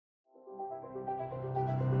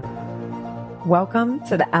Welcome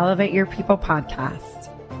to the Elevate Your People podcast,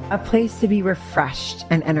 a place to be refreshed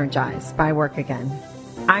and energized by work again.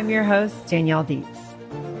 I'm your host, Danielle Dietz.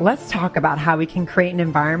 Let's talk about how we can create an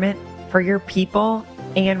environment for your people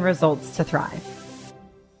and results to thrive.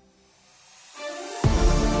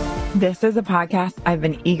 This is a podcast I've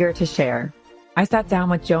been eager to share. I sat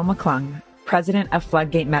down with Joe McClung, president of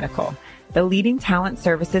Floodgate Medical, the leading talent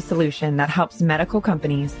services solution that helps medical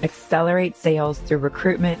companies accelerate sales through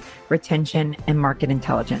recruitment, retention, and market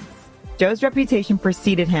intelligence. Joe's reputation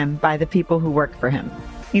preceded him by the people who work for him.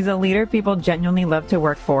 He's a leader people genuinely love to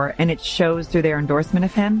work for, and it shows through their endorsement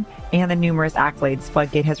of him and the numerous accolades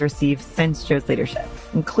Floodgate has received since Joe's leadership,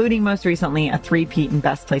 including most recently a 3-peat in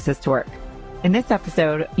Best Places to Work. In this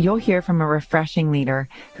episode, you'll hear from a refreshing leader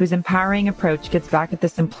whose empowering approach gets back at the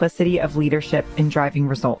simplicity of leadership in driving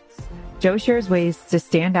results. Joe shares ways to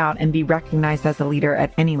stand out and be recognized as a leader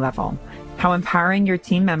at any level, how empowering your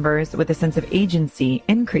team members with a sense of agency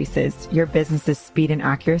increases your business's speed and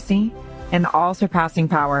accuracy, and the all-surpassing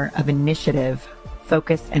power of initiative,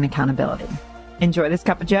 focus, and accountability. Enjoy this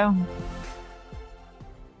cup of Joe.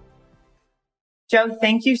 Joe,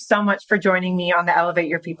 thank you so much for joining me on the Elevate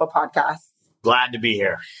Your People podcast. Glad to be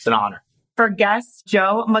here. It's an honor. For guests,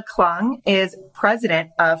 Joe McClung is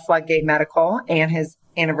president of Floodgate Medical, and his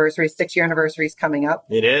 6-year anniversary is coming up.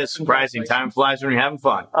 It is surprising. Time flies when you're having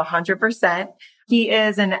fun. 100%. He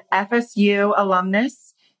is an FSU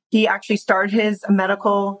alumnus. He actually started his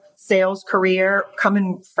medical sales career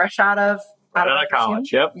coming fresh out of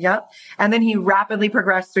college. Yep. And then he rapidly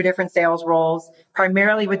progressed through different sales roles,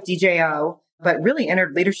 primarily with DJO, but really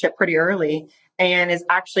entered leadership pretty early and is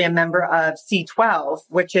actually a member of C12,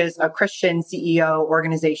 which is a Christian CEO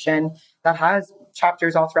organization that has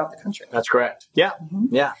chapters all throughout the country. That's correct. Yeah. Mm-hmm.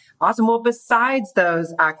 Yeah. Awesome. Well, besides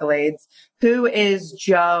those accolades, who is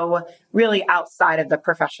Joe really outside of the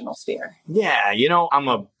professional sphere? Yeah. I'm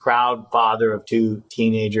a proud father of 2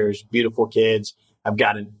 teenagers, beautiful kids. I've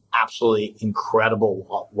got an absolutely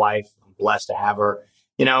incredible wife. I'm blessed to have her,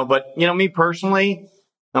 but me personally,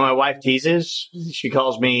 now my wife teases, she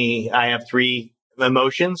calls me, I have 3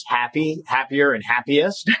 emotions, happy, happier, and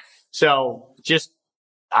happiest. So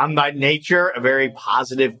I'm by nature a very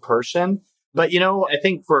positive person. But, I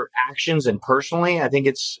think for actions and personally, I think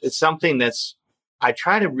it's something I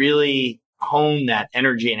try to really hone that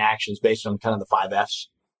energy and actions based on kind of the 5 F's,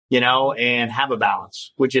 and have a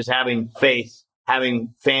balance, which is having faith,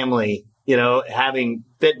 having family, having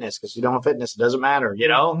fitness, because you don't have fitness, it doesn't matter,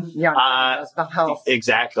 Yeah, it's about health.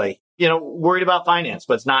 Exactly. Worried about finance,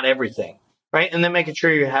 but it's not everything, right? And then making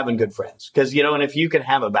sure you're having good friends, because, and if you can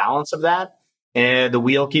have a balance of that, and the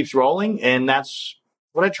wheel keeps rolling, and that's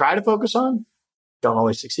what I try to focus on. Don't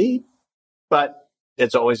always succeed, but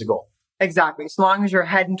it's always a goal. Exactly. As long as you're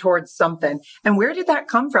heading towards something. And where did that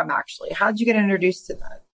come from, actually? How did you get introduced to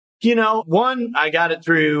that? One, I got it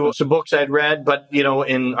through some books I'd read, but,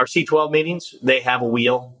 in our C12 meetings, they have a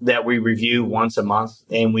wheel that we review once a month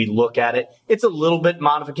and we look at it. It's a little bit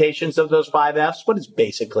modifications of those 5 F's, but it's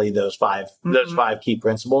basically those five key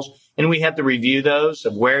principles. And we have to review those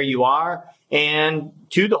of where you are and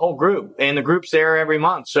to the whole group. And the group's there every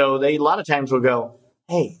month. So they, a lot of times will go,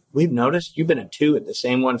 hey, we've noticed you've been a 2 at the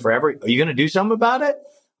same one forever. Are you going to do something about it?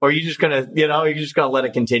 Or are you just going to, you're just going to let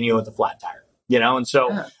it continue with the flat tire? And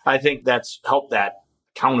so I think that's helped that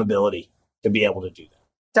accountability to be able to do that.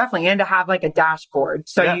 Definitely. And to have like a dashboard.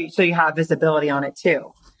 So you have visibility on it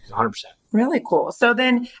too. 100%. Really cool. So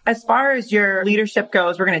then as far as your leadership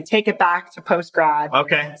goes, we're going to take it back to post-grad.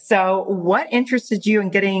 Okay. So what interested you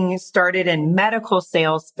in getting started in medical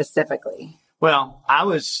sales specifically? Well, I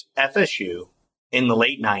was FSU in the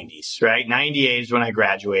late 90s, right? 98 is when I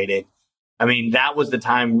graduated. I mean, that was the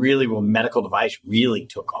time really when medical device really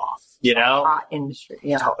took off. Hot industry.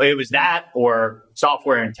 Yeah. It was that or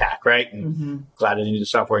software and tech, right? And glad I didn't do the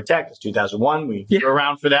software and tech. It's 2001. We were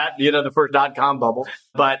around for that, the first .com bubble.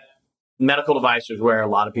 But medical device was where a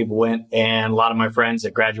lot of people went. And a lot of my friends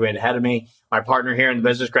that graduated ahead of me, my partner here in the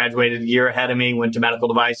business graduated a year ahead of me, went to medical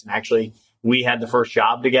device. And actually, we had the first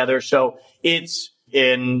job together. So it's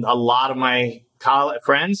in a lot of my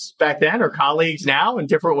friends back then or colleagues now in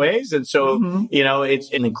different ways. And so,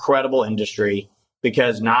 it's an incredible industry.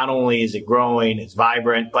 Because not only is it growing, it's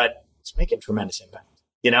vibrant, but it's making tremendous impact.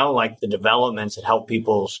 Like the developments that help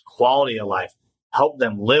people's quality of life, help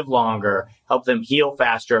them live longer, help them heal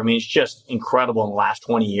faster. I mean, it's just incredible in the last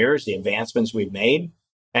 20 years, the advancements we've made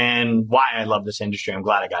and why I love this industry. I'm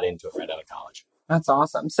glad I got into it right out of college. That's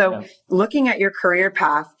awesome. So looking at your career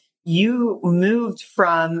path, you moved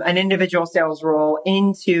from an individual sales role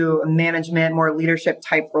into management, more leadership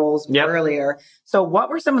type roles earlier. So what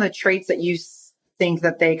were some of the traits that you think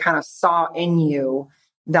that they kind of saw in you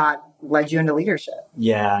that led you into leadership?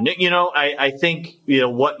 Yeah. I think,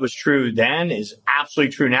 what was true then is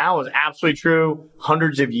absolutely true now, is absolutely true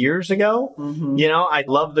hundreds of years ago. Mm-hmm. I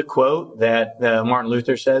love the quote that Martin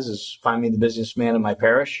Luther says is, find me the businessman in my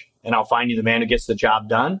parish and I'll find you the man who gets the job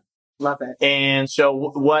done. Love it. And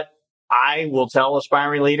so what I will tell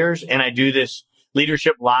aspiring leaders, and I do this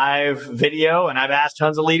Leadership Live video, and I've asked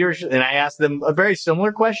tons of leaders, and I ask them a very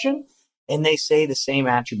similar question, and they say the same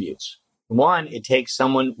attributes. One, it takes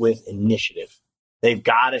someone with initiative. They've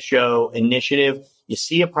got to show initiative. You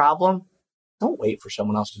see a problem, don't wait for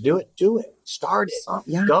someone else to do it. Do it. Start it.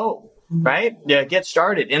 Yeah. Go. Mm-hmm. Right? Yeah, get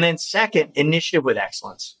started. And then second, initiative with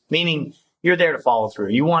excellence, meaning you're there to follow through.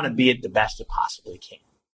 You want to be at the best you possibly can.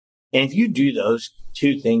 And if you do those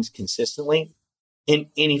two things consistently in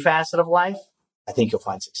any facet of life, I think you'll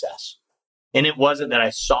find success. And it wasn't that I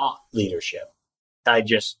sought leadership. I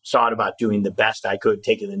just sought about doing the best I could,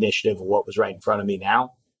 taking the initiative of what was right in front of me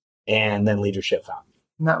now. And then leadership found me.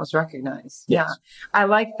 And that was recognized. Yes. Yeah. I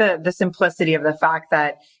like the simplicity of the fact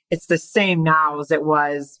that it's the same now as it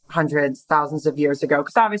was hundreds, thousands of years ago.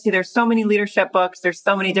 Because obviously there's so many leadership books. There's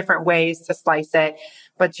so many different ways to slice it.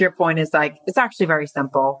 But to your point is like, it's actually very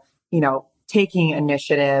simple, taking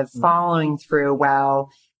initiative, following through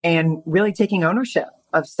well, and really taking ownership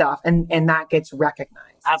of stuff. And that gets recognized.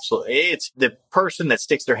 Absolutely. It's the person that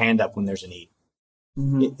sticks their hand up when there's a need,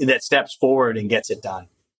 that steps forward and gets it done.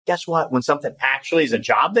 Guess what? When something actually is a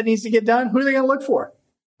job that needs to get done, who are they going to look for?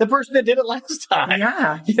 The person that did it last time.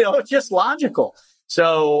 Yeah. It's just logical.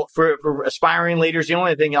 So for aspiring leaders, the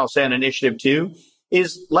only thing I'll say on initiative too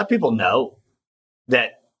is let people know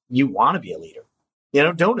that you want to be a leader.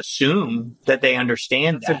 Don't assume that they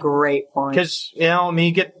understand that. That's a great point. Because,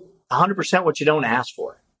 you get 100% what you don't ask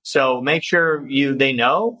for. So make sure they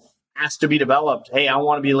know, has to be developed. Hey, I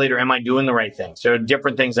want to be a leader. Am I doing the right thing? So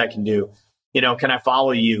different things I can do. Can I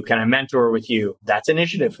follow you? Can I mentor with you? That's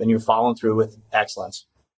initiative. And you're following through with excellence.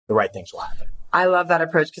 The right things will happen. I love that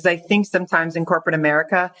approach because I think sometimes in corporate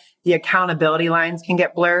America, the accountability lines can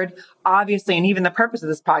get blurred. Obviously, and even the purpose of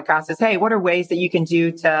this podcast is, hey, what are ways that you can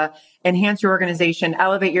do to enhance your organization,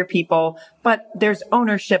 elevate your people? But there's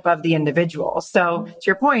ownership of the individual. So to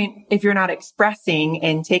your point, if you're not expressing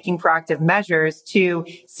and taking proactive measures to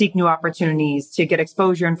seek new opportunities, to get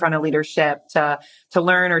exposure in front of leadership, to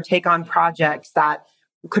learn or take on projects that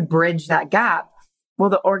could bridge that gap, well,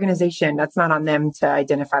 the organization, that's not on them to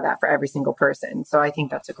identify that for every single person. So I think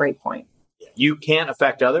that's a great point. You can't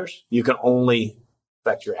affect others. You can only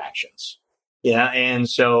affect your actions. Yeah. And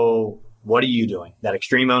so what are you doing? That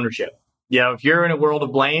extreme ownership. If you're in a world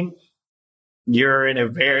of blame, you're in a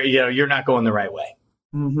you're not going the right way.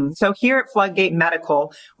 Mm-hmm. So here at Floodgate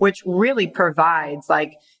Medical, which really provides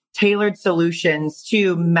tailored solutions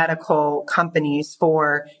to medical companies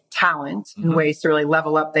for talent and ways to really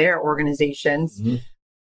level up their organizations. Mm-hmm.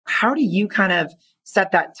 How do you kind of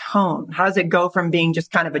set that tone? How does it go from being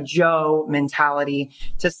just kind of a Joe mentality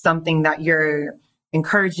to something that you're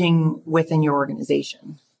encouraging within your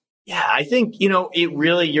organization? Yeah, I think, it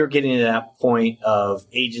really, you're getting to that point of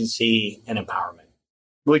agency and empowerment,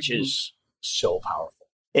 which is so powerful.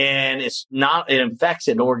 And it affects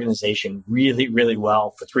an organization really, really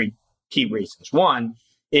well for three key reasons. One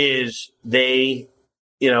is the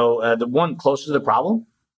one closest to the problem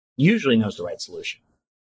usually knows the right solution.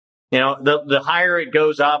 The higher it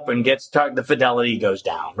goes up and gets the fidelity goes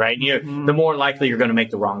down, right? The more likely you're going to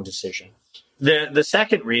make the wrong decision. The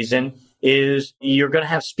second reason is you're going to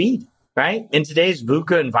have speed, right? In today's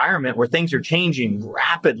VUCA environment where things are changing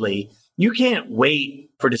rapidly, you can't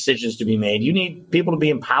wait for decisions to be made. You need people to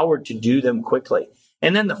be empowered to do them quickly.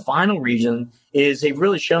 And then the final reason is they've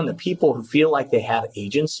really shown that people who feel like they have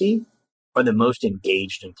agency are the most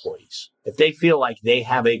engaged employees. If they feel like they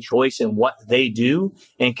have a choice in what they do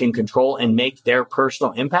and can control and make their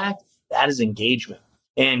personal impact, that is engagement.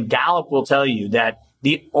 And Gallup will tell you that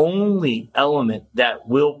the only element that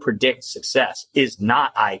will predict success is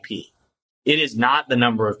not IP. It is not the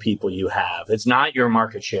number of people you have. It's not your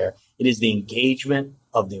market share. It is the engagement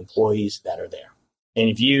of the employees that are there. And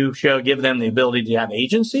if you give them the ability to have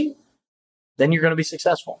agency, then you're going to be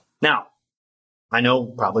successful. Now, I know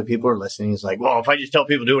probably people are listening. It's like, well, if I just tell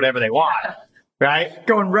people to do whatever they want, right?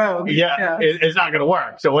 Going rogue. Yeah. It's not going to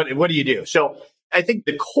work. So what do you do? So I think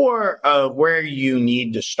the core of where you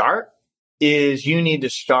need to start is you need to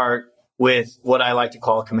start with what I like to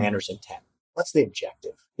call a commander's intent. What's the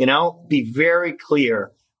objective? Be very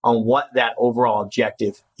clear on what that overall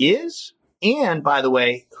objective is. And by the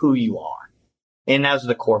way, who you are. And those are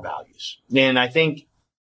the core values. And I think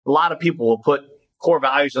a lot of people will put core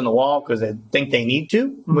values on the wall because they think they need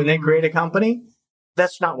to when they create a company.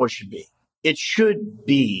 That's not what it should be. It should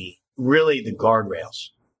be really the guardrails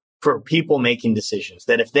for people making decisions,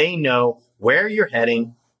 that if they know where you're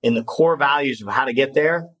heading and the core values of how to get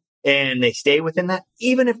there and they stay within that,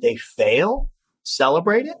 even if they fail,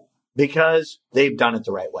 celebrate it because they've done it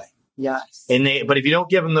the right way. Yes. But if you don't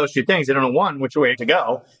give them those two things, they don't know, one, which way to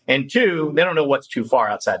go, and two, they don't know what's too far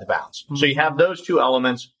outside the bounds. Mm-hmm. So you have those two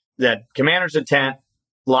elements, that commander's intent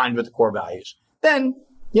aligned with the core values. Then,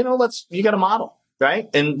 you got to model, right?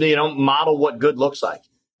 And, model what good looks like.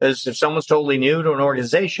 As if someone's totally new to an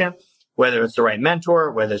organization, whether it's the right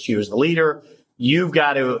mentor, whether it's you as the leader, you've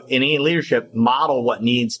got to, in any leadership, model what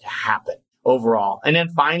needs to happen overall. And then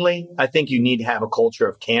finally, I think you need to have a culture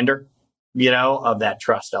of candor, of that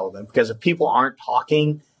trust element. Because if people aren't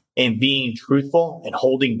talking and being truthful and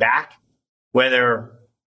holding back, whether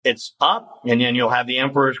it's up and then you'll have the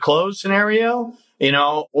emperor's clothes scenario,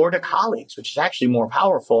 or to colleagues, which is actually more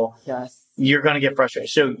powerful, yes, you're going to get frustrated.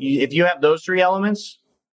 So if you have those three elements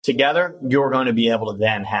together, you're going to be able to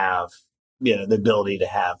then have, the ability to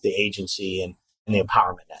have the agency and the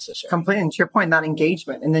empowerment necessary. Completely. And to your point, that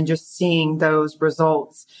engagement, and then just seeing those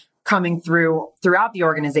results coming throughout the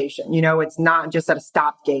organization. It's not just at a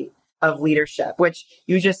stop gate of leadership, which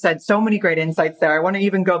you just said so many great insights there. I want to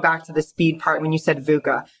even go back to the speed part when you said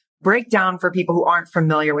VUCA. Break down for people who aren't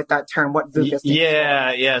familiar with that term, what VUCA stands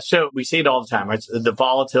for. Yeah. So we see it all the time, right? The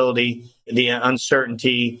volatility, the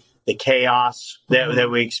uncertainty, the chaos that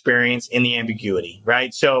we experience, and the ambiguity,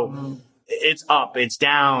 right? So it's up, it's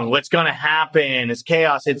down, what's going to happen, it's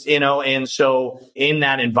chaos, and so in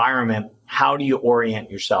that environment, how do you orient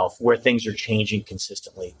yourself where things are changing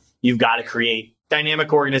consistently? You've got to create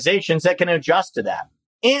dynamic organizations that can adjust to that.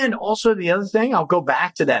 And also the other thing, I'll go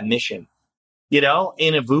back to that mission. In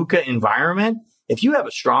a VUCA environment, if you have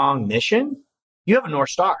a strong mission, you have a North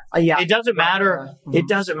Star. It doesn't matter. It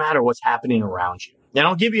doesn't matter what's happening around you. And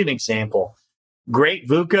I'll give you an example. Great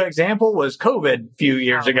VUCA example was COVID a few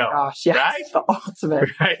years ago. Gosh, yes, right? The ultimate.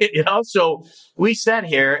 Right? So we sat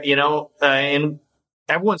here, and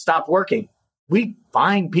everyone stopped working. We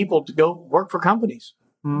find people to go work for companies.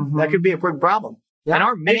 Mm-hmm. That could be a big problem. Yeah. And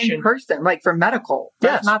our mission, in person, like for medical,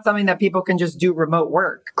 that's not something that people can just do remote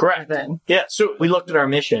work. Correct. Then. Yeah. So we looked at our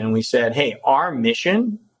mission and we said, hey, our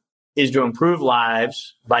mission is to improve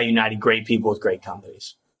lives by uniting great people with great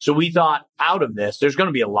companies. So we thought, out of this, there's going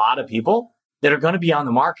to be a lot of people that are going to be on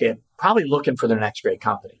the market, probably looking for their next great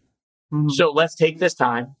company. Mm-hmm. So let's take this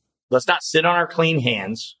time. Let's not sit on our clean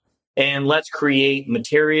hands, and let's create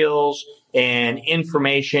materials and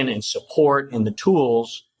information and support and the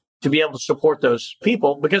tools to be able to support those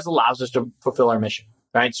people, because it allows us to fulfill our mission,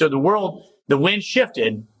 right? So the wind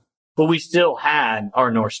shifted, but we still had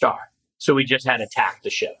our North Star. So we just had to tack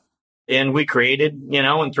the ship. And we created,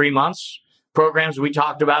 in 3 months, programs we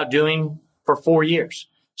talked about doing for 4 years.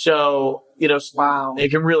 So, wow, it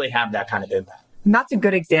can really have that kind of impact. And that's a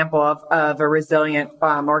good example of a resilient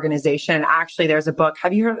organization. Actually, there's a book.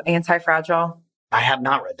 Have you heard of Anti-Fragile? I have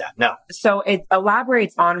not read that. No. So it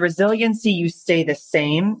elaborates on resiliency. You stay the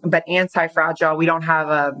same, but anti-fragile, we don't have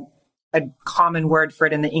a common word for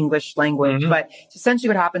it in the English language, but it's essentially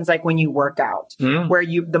what happens like when you work out, where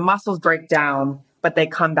the muscles break down, but they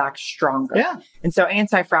come back stronger. Yeah. And so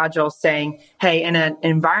anti-fragile is saying, hey, in an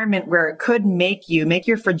environment where it could make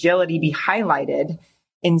your fragility be highlighted,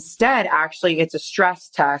 instead, actually, it's a stress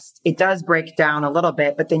test. It does break down a little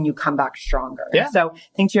bit, but then you come back stronger. Yeah. And so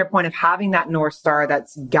I think to your point of having that North Star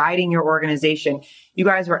that's guiding your organization, you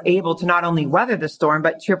guys were able to not only weather the storm,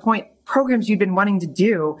 but to your point, programs you've been wanting to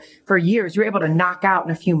do for years, you were able to knock out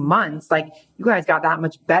in a few months. Like, you guys got that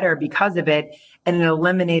much better because of it. And it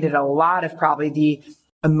eliminated a lot of probably the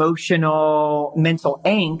emotional, mental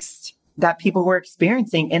angst that people were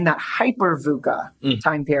experiencing in that hyper VUCA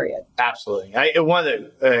time period. Absolutely. One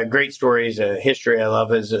of the great stories, history I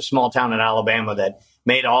love, is a small town in Alabama that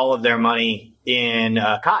made all of their money in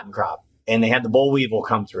cotton crop. And they had the boll weevil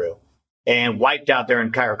come through and wiped out their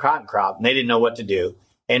entire cotton crop. And they didn't know what to do.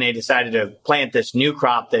 And they decided to plant this new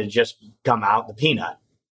crop that had just come out, the peanut.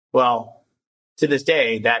 Well, to this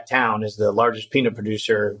day, that town is the largest peanut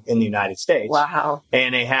producer in the United States. Wow.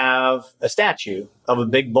 And they have a statue of a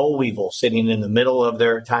big boll weevil sitting in the middle of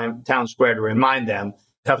their town square to remind them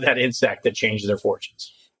of that insect that changed their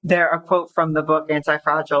fortunes. A quote from the book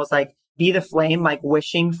Anti-Fragile is like, be the flame, like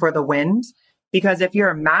wishing for the wind. Because if you're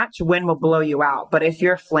a match, wind will blow you out. But if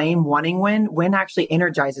you're a flame wanting wind it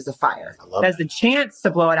energizes a fire. It has the chance to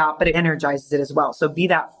blow it out, but it energizes it as well. So be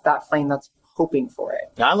that flame that's hoping for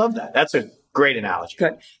it. I love that. That's a great analogy.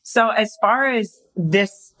 Good. So as far as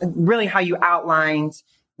this, really how you outlined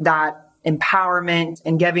that empowerment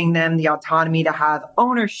and giving them the autonomy to have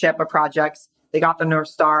ownership of projects, they got the North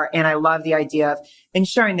Star. And I love the idea of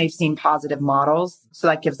ensuring they've seen positive models. So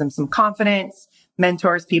that gives them some confidence,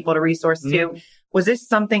 mentors people to resource to. Was this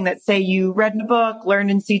something that, say, you read in a book,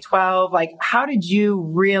 learned in C12? Like, how did you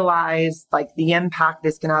realize like the impact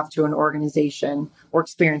this can have to an organization or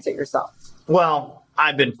experience it yourself? Well,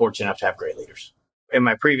 I've been fortunate enough to have great leaders. In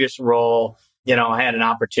my previous role, I had an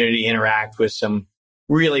opportunity to interact with some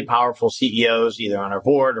really powerful CEOs, either on our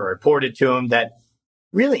board or reported to them, that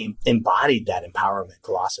really embodied that empowerment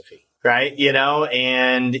philosophy, right?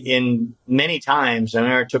 And in many times,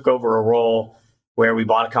 I took over a role where we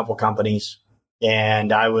bought a couple companies,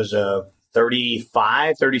 and I was a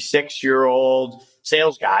 36-year-old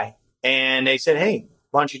sales guy. And they said, hey,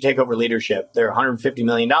 why don't you take over leadership? They're $150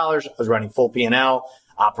 million. I was running full P&L,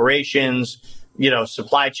 operations,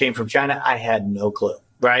 supply chain from China. I had no clue,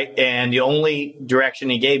 right? And the only direction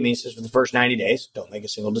he gave me says, for the first 90 days, don't make a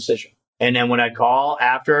single decision. And then when I call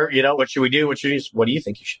after, what should we do? What do you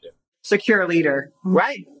think you should do? Secure leader.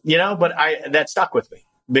 Right. But that stuck with me.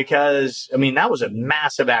 Because, that was a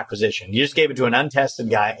massive acquisition. You just gave it to an untested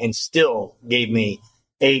guy and still gave me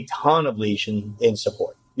a ton of leash in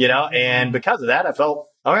support, and because of that, I felt,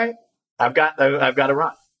 all right, I've got to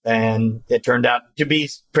run. And it turned out to be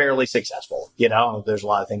fairly successful. There's a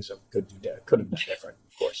lot of things that could have been different,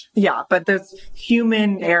 of course. Yeah, but there's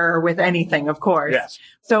human error with anything, of course. Yes.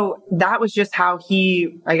 So that was just how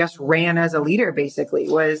he, I guess, ran as a leader, basically,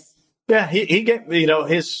 was... Yeah, he gave,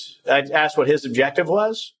 I asked what his objective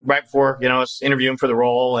was right before, I was interviewing for the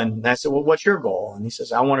role. And I said, well, what's your goal? And he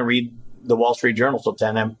says, I want to read the Wall Street Journal till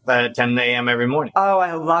 10 a.m. every morning. Oh,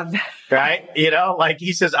 I love that. Right?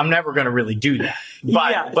 He says, I'm never going to really do that.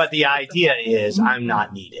 But the idea is I'm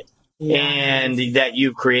not needed. Yes. And that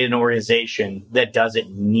you've created an organization that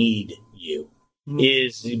doesn't need you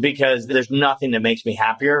is because there's nothing that makes me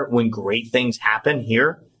happier when great things happen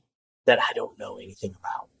here that I don't know anything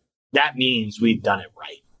about. That means we've done it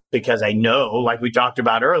right, because I know, like we talked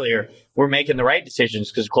about earlier, we're making the right decisions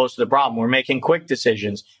because close to the problem. We're making quick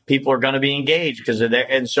decisions. People are going to be engaged because they're there.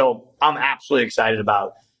 And so I'm absolutely excited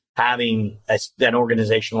about having an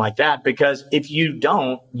organization like that, because if you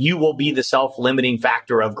don't, you will be the self-limiting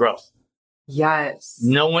factor of growth. Yes.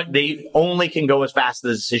 They only can go as fast as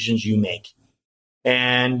the decisions you make.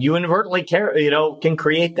 And you inadvertently can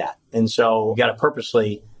create that. And so you got to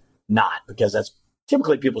purposely not, because that's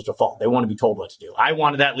typically people's default. They want to be told what to do. I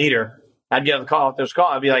wanted that leader. I'd get on the call. If there's a call,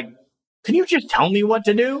 I'd be like, can you just tell me what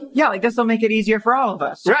to do? Yeah, like this will make it easier for all of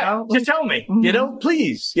us. Right. Just tell me,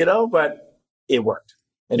 please, but it worked.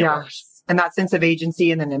 And it works. And that sense of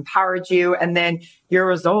agency, and then empowered you. And then your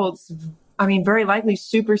results, very likely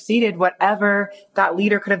superseded whatever that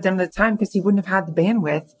leader could have done at the time, because he wouldn't have had the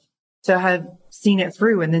bandwidth to have seen it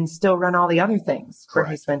through and then still run all the other things where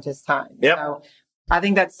he spent his time. Yep. So I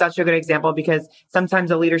think that's such a good example, because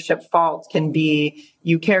sometimes a leadership fault can be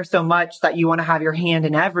you care so much that you want to have your hand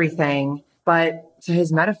in everything. But to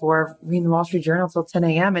his metaphor of reading the Wall Street Journal till 10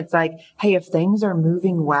 a.m., it's like, hey, if things are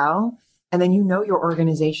moving well, and then your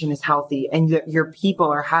organization is healthy and your people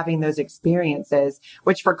are having those experiences,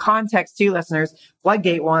 which for context too, listeners,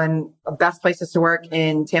 Floodgate won Best Places to Work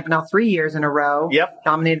in Tampa now 3 years in a row. Yep.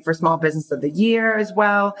 Nominated for Small Business of the Year as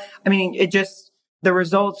well. The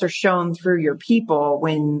results are shown through your people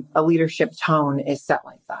when a leadership tone is set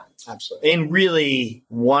like that. Absolutely. And really,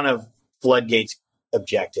 one of Floodgate's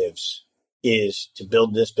objectives is to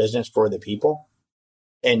build this business for the people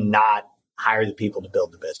and not hire the people to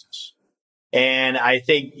build the business. And I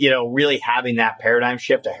think, really having that paradigm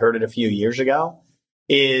shift, I heard it a few years ago,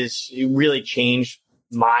 is really changed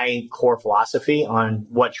my core philosophy on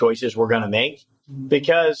what choices we're going to make.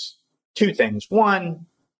 Because two things. One,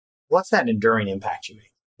 what's that enduring impact you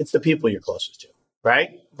make? It's the people you're closest to,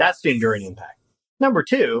 right? That's the enduring impact. Number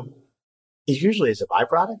two is usually as a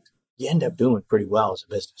byproduct, you end up doing pretty well as a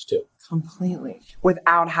business too. Completely.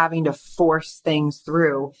 Without having to force things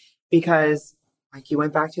through, because like you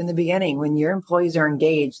went back to in the beginning, when your employees are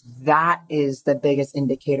engaged, that is the biggest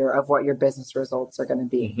indicator of what your business results are going to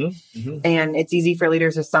be. And it's easy for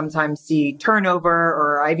leaders to sometimes see turnover,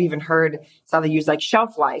 or I've even heard how they use like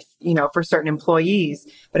shelf life, for certain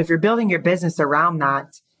employees. But if you're building your business around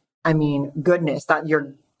that, goodness, that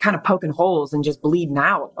you're kind of poking holes and just bleeding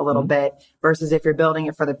out a little bit, versus if you're building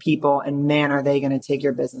it for the people, and man, are they going to take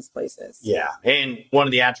your business places. Yeah. And one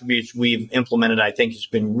of the attributes we've implemented, I think has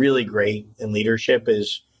been really great in leadership,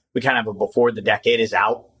 is we kind of have a before the decade is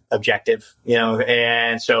out objective,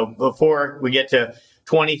 and so before we get to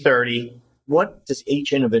 2030, what does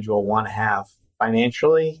each individual want to have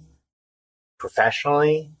financially,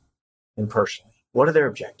 professionally, and personally? What are their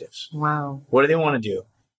objectives? Wow. What do they want to do?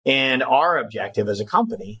 And our objective as a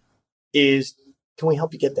company is can we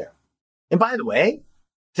help you get there? And by the way,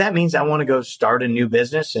 if that means I want to go start a new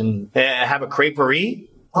business and have a creperie,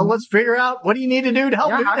 well, let's figure out what do you need to do to help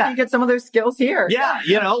do how that. can you get some of those skills here? Yeah,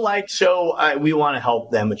 we want to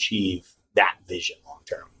help them achieve that vision long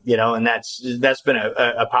term, and that's been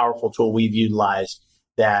a powerful tool we've utilized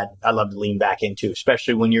that I love to lean back into,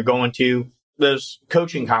 especially when you're going to those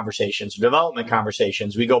coaching conversations, development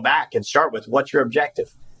conversations. We go back and start with, what's your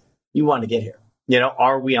objective? You want to get here.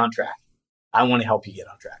 Are we on track? I want to help you get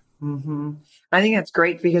on track. Mm-hmm. I think that's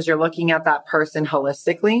great because you're looking at that person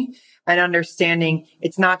holistically and understanding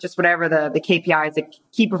it's not just whatever the KPIs, the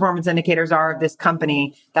key performance indicators are of this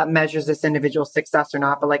company that measures this individual success or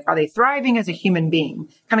not, but like, are they thriving as a human being?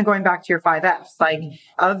 Kind of going back to your 5 Fs, like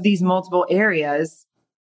of these multiple areas,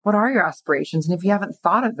 what are your aspirations? And if you haven't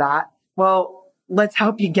thought of that, well, let's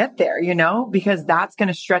help you get there, because that's going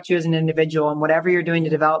to stretch you as an individual and whatever you're doing to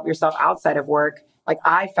develop yourself outside of work. Like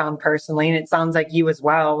I found personally, and it sounds like you as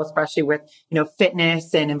well, especially with,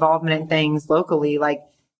 fitness and involvement in things locally, like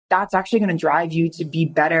that's actually going to drive you to be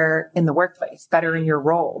better in the workplace, better in your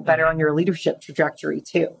role, better on your leadership trajectory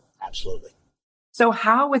too. Absolutely. So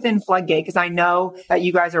how within Floodgate, because I know that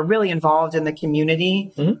you guys are really involved in the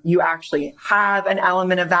community, you actually have an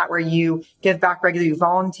element of that where you give back regularly, you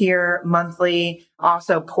volunteer monthly,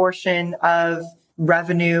 also portion of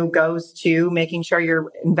revenue goes to making sure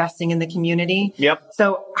you're investing in the community. Yep.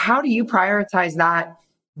 So how do you prioritize that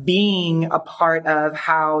being a part of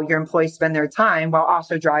how your employees spend their time while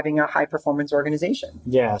also driving a high performance organization?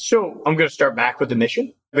 Yeah. So I'm going to start back with the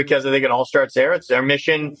mission because I think it all starts there. It's our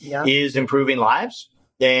mission is improving lives,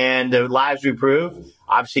 and the lives we improve,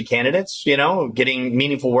 obviously candidates, getting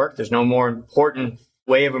meaningful work. There's no more important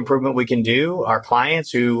way of improvement we can do. Our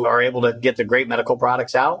clients who are able to get the great medical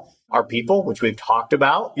products out, our people, which we've talked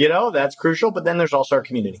about, that's crucial. But then there's also our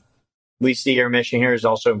community. We see our mission here is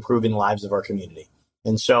also improving the lives of our community.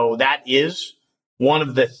 And so that is one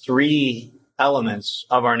of the 3 elements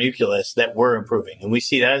of our nucleus that we're improving. And we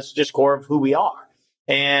see that as just core of who we are.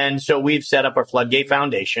 And so we've set up our Floodgate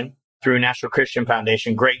Foundation through National Christian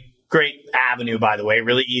Foundation. Great avenue, by the way,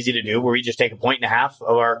 really easy to do, where we just take 1.5%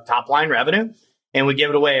 of our top line revenue and we give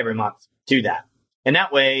it away every month to that. And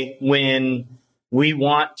that way, when we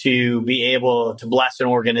want to be able to bless an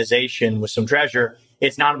organization with some treasure,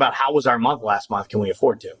 it's not about how was our month last month, can we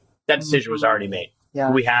afford to? That decision was already made.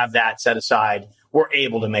 Yeah. We have that set aside. We're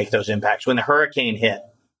able to make those impacts. When the hurricane hit,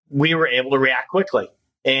 we were able to react quickly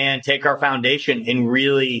and take our foundation and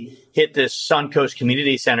really hit this Suncoast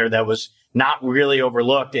Community Center that was not really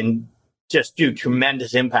overlooked and just do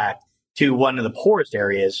tremendous impact to one of the poorest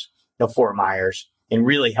areas of Fort Myers and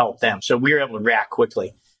really help them. So we were able to react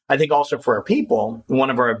quickly. I think also for our people, one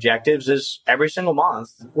of our objectives is every single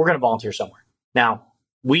month, we're going to volunteer somewhere. Now,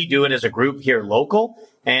 we do it as a group here local.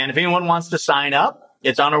 And if anyone wants to sign up,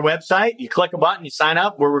 it's on our website. You click a button, you sign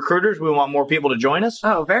up. We're recruiters. We want more people to join us.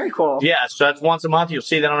 Oh, very cool. Yeah. So that's once a month. You'll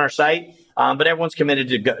see that on our site. But everyone's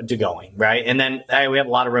committed to going, right? And then we have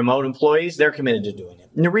a lot of remote employees. They're committed to doing it.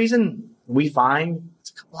 And the reason we find it's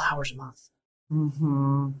a couple hours a month.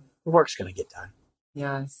 The work's going to get done.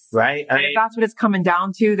 Yes. Right? And if that's what it's coming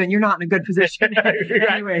down to, then you're not in a good position.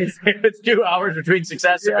 Anyways. If it's 2 hours between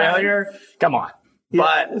success and failure, come on. Yes.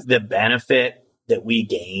 But the benefit that we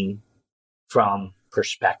gain from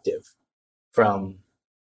perspective, from,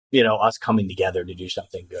 us coming together to do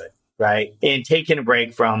something good, right? And taking a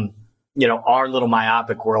break from, our little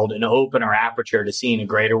myopic world and open our aperture to seeing a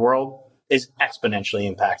greater world is exponentially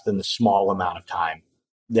impacted in the small amount of time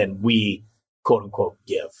that we, quote unquote,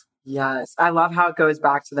 give. Yes. I love how it goes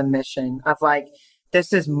back to the mission of like,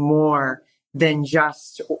 this is more than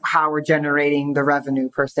just how we're generating the revenue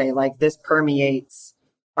per se. Like this permeates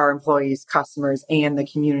our employees, customers, and the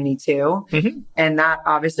community too. And that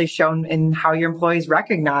obviously shown in how your employees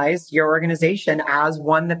recognize your organization as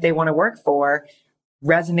one that they want to work for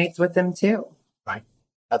resonates with them too. Right.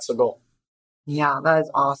 That's the goal. Yeah, that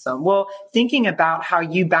is awesome. Well, thinking about how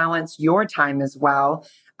you balance your time as well,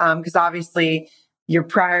 because obviously you're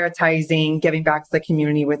prioritizing giving back to the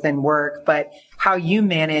community within work, but how you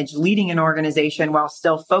manage leading an organization while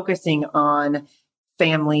still focusing on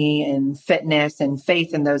family and fitness and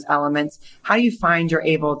faith in those elements. How do you find you're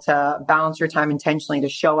able to balance your time intentionally to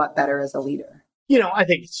show up better as a leader? I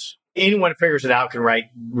think anyone who figures it out can write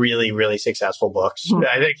really, really successful books.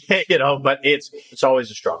 I think, but it's always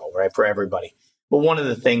a struggle, right, for everybody. But one of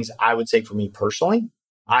the things I would say for me personally,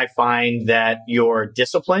 I find that your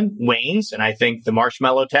discipline wanes. And I think the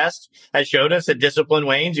marshmallow test has showed us that discipline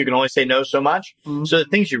wanes. You can only say no so much. So the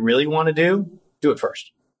things you really want to do it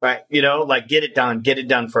first, right? Like get it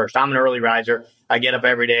done first. I'm an early riser. I get up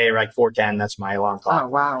every day, like 4:10. That's my alarm clock. Oh,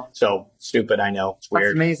 wow. So stupid. I know. It's weird.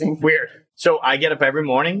 That's amazing. Weird. So I get up every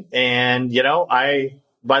morning and,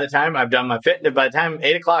 by the time I've done my fitness, by the time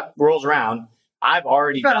 8 o'clock rolls around, I've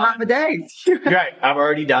already done half a day. Right. I've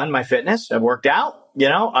already done my fitness. I've worked out.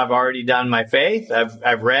 I've already done my faith.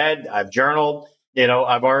 I've read. I've journaled.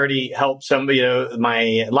 I've already helped somebody.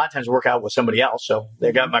 A lot of times I work out with somebody else, so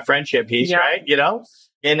they got my friendship piece, right?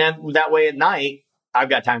 And then that way at night I've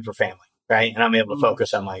got time for family, right? And I'm able to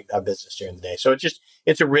focus on my business during the day. So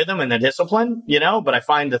it's a rhythm and a discipline, But I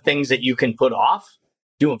find the things that you can put off,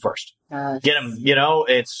 do them first. Get them,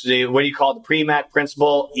 it's what do you call it? The pre-Mac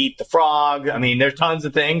principle, eat the frog. I mean, there's tons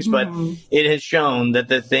of things, but it has shown that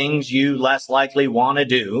the things you less likely want to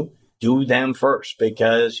do them first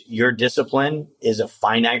because your discipline is a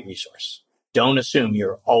finite resource. Don't assume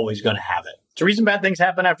you're always going to have it. It's the reason bad things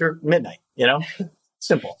happen after midnight,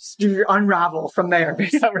 Simple. You unravel from there.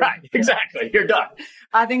 Right. Exactly. You're done.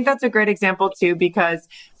 I think that's a great example too, because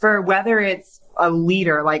for whether it's a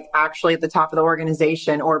leader, like actually at the top of the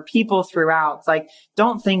organization or people throughout, it's like,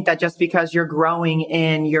 don't think that just because you're growing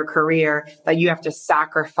in your career that you have to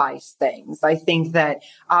sacrifice things. I think that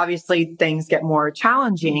obviously things get more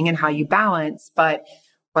challenging in how you balance, but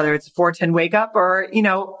whether it's a 4:10 wake up or,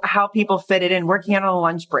 how people fit it in, working out on a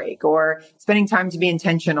lunch break or spending time to be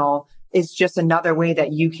intentional is just another way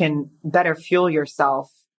that you can better fuel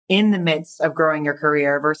yourself in the midst of growing your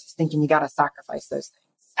career versus thinking you got to sacrifice those things.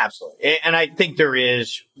 Absolutely. And I think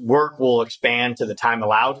work will expand to the time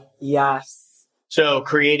allowed. Yes. So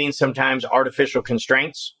creating sometimes artificial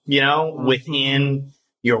constraints, within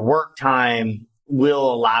your work time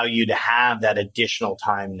will allow you to have that additional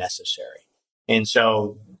time necessary. And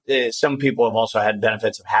so some people have also had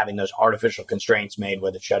benefits of having those artificial constraints made,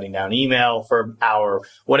 whether it's shutting down email for an hour,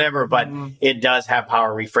 whatever, but it does have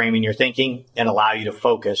power reframing your thinking and allow you to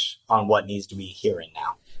focus on what needs to be here and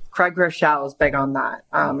now. Craig Groeschel is big on that.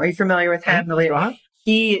 Are you familiar with him?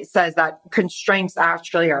 He says that constraints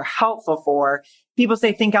actually are helpful for people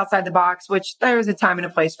say think outside the box, which there's a time and a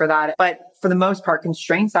place for that. But for the most part,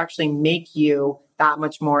 constraints actually make you that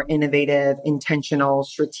much more innovative, intentional,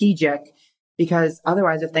 strategic, because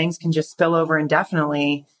otherwise if things can just spill over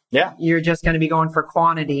indefinitely, you're just going to be going for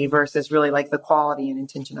quantity versus really like the quality and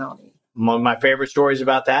intentionality. One of my favorite stories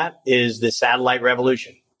about that is the satellite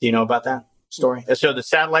revolution. Do you know about that story? So the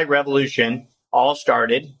satellite revolution all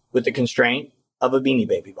started with the constraint of a Beanie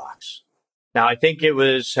Baby box. Now, I think it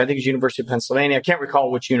was University of Pennsylvania. I can't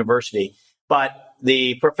recall which university, but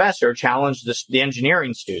the professor challenged the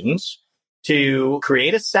engineering students to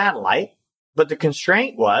create a satellite, but the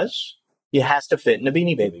constraint was it has to fit in a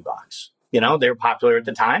Beanie Baby box. They were popular at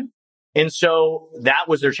the time. And so that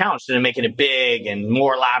was their challenge, to make it big and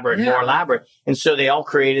more elaborate, more elaborate. And so they all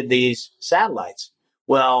created these satellites.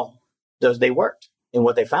 Well, they worked. And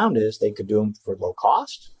what they found is they could do them for low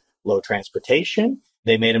cost, low transportation.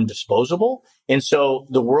 They made them disposable. And so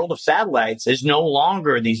the world of satellites is no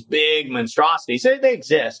longer these big monstrosities. They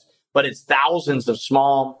exist, but it's thousands of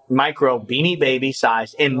small, micro Beanie Baby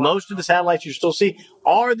size. And most of the satellites you still see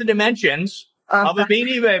are the dimensions of a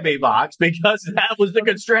Beanie Baby box, because that was the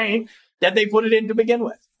constraint that they put it in to begin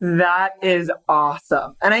with. That is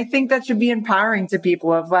awesome. And I think that should be empowering to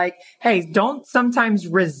people of like, hey, don't sometimes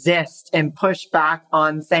resist and push back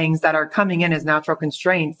on things that are coming in as natural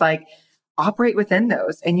constraints. Like, operate within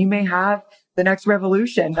those, and you may have the next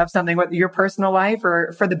revolution of something, whether your personal life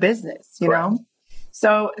or for the business, you know?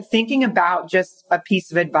 So thinking about just a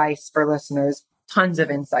piece of advice for listeners, tons of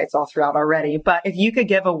insights all throughout already, but if you could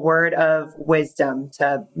give a word of wisdom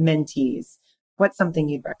to mentees, what's something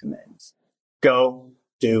you'd recommend? Go,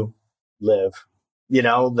 do, live.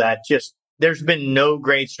 There's been no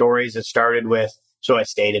great stories that started with, so I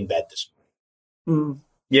stayed in bed this morning.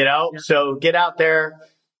 So get out there.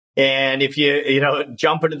 And if you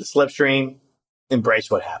jump into the slipstream,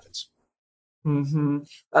 embrace what happens.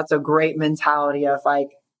 That's a great mentality of like,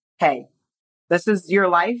 hey, this is your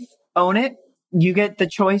life. Own it. You get the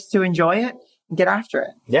choice to enjoy it. Get after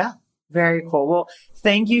it. Yeah. Very cool. Well,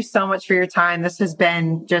 thank you so much for your time. This has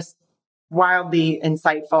been just wildly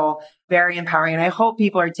insightful, very empowering. And I hope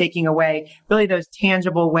people are taking away really those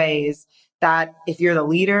tangible ways that if you're the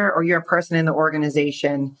leader or you're a person in the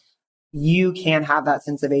organization, you can have that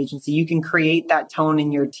sense of agency. You can create that tone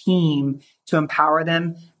in your team to empower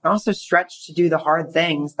them and also stretch to do the hard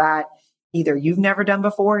things that either you've never done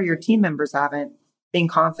before or your team members haven't. Being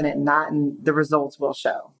confident in that, and the results will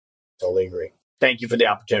show. Totally agree. Thank you for the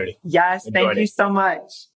opportunity. Yes, thank you so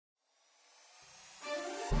much.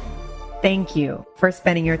 Thank you for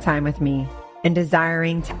spending your time with me and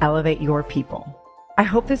desiring to elevate your people. I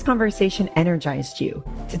hope this conversation energized you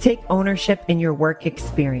to take ownership in your work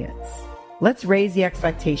experience. Let's raise the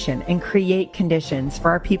expectation and create conditions for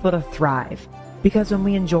our people to thrive, because when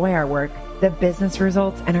we enjoy our work, the business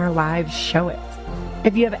results and our lives show it.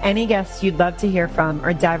 If you have any guests you'd love to hear from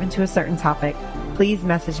or dive into a certain topic, please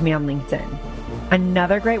message me on LinkedIn.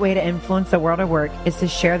 Another great way to influence the world of work is to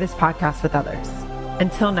share this podcast with others.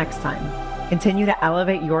 Until next time, continue to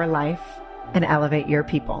elevate your life and elevate your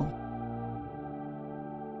people.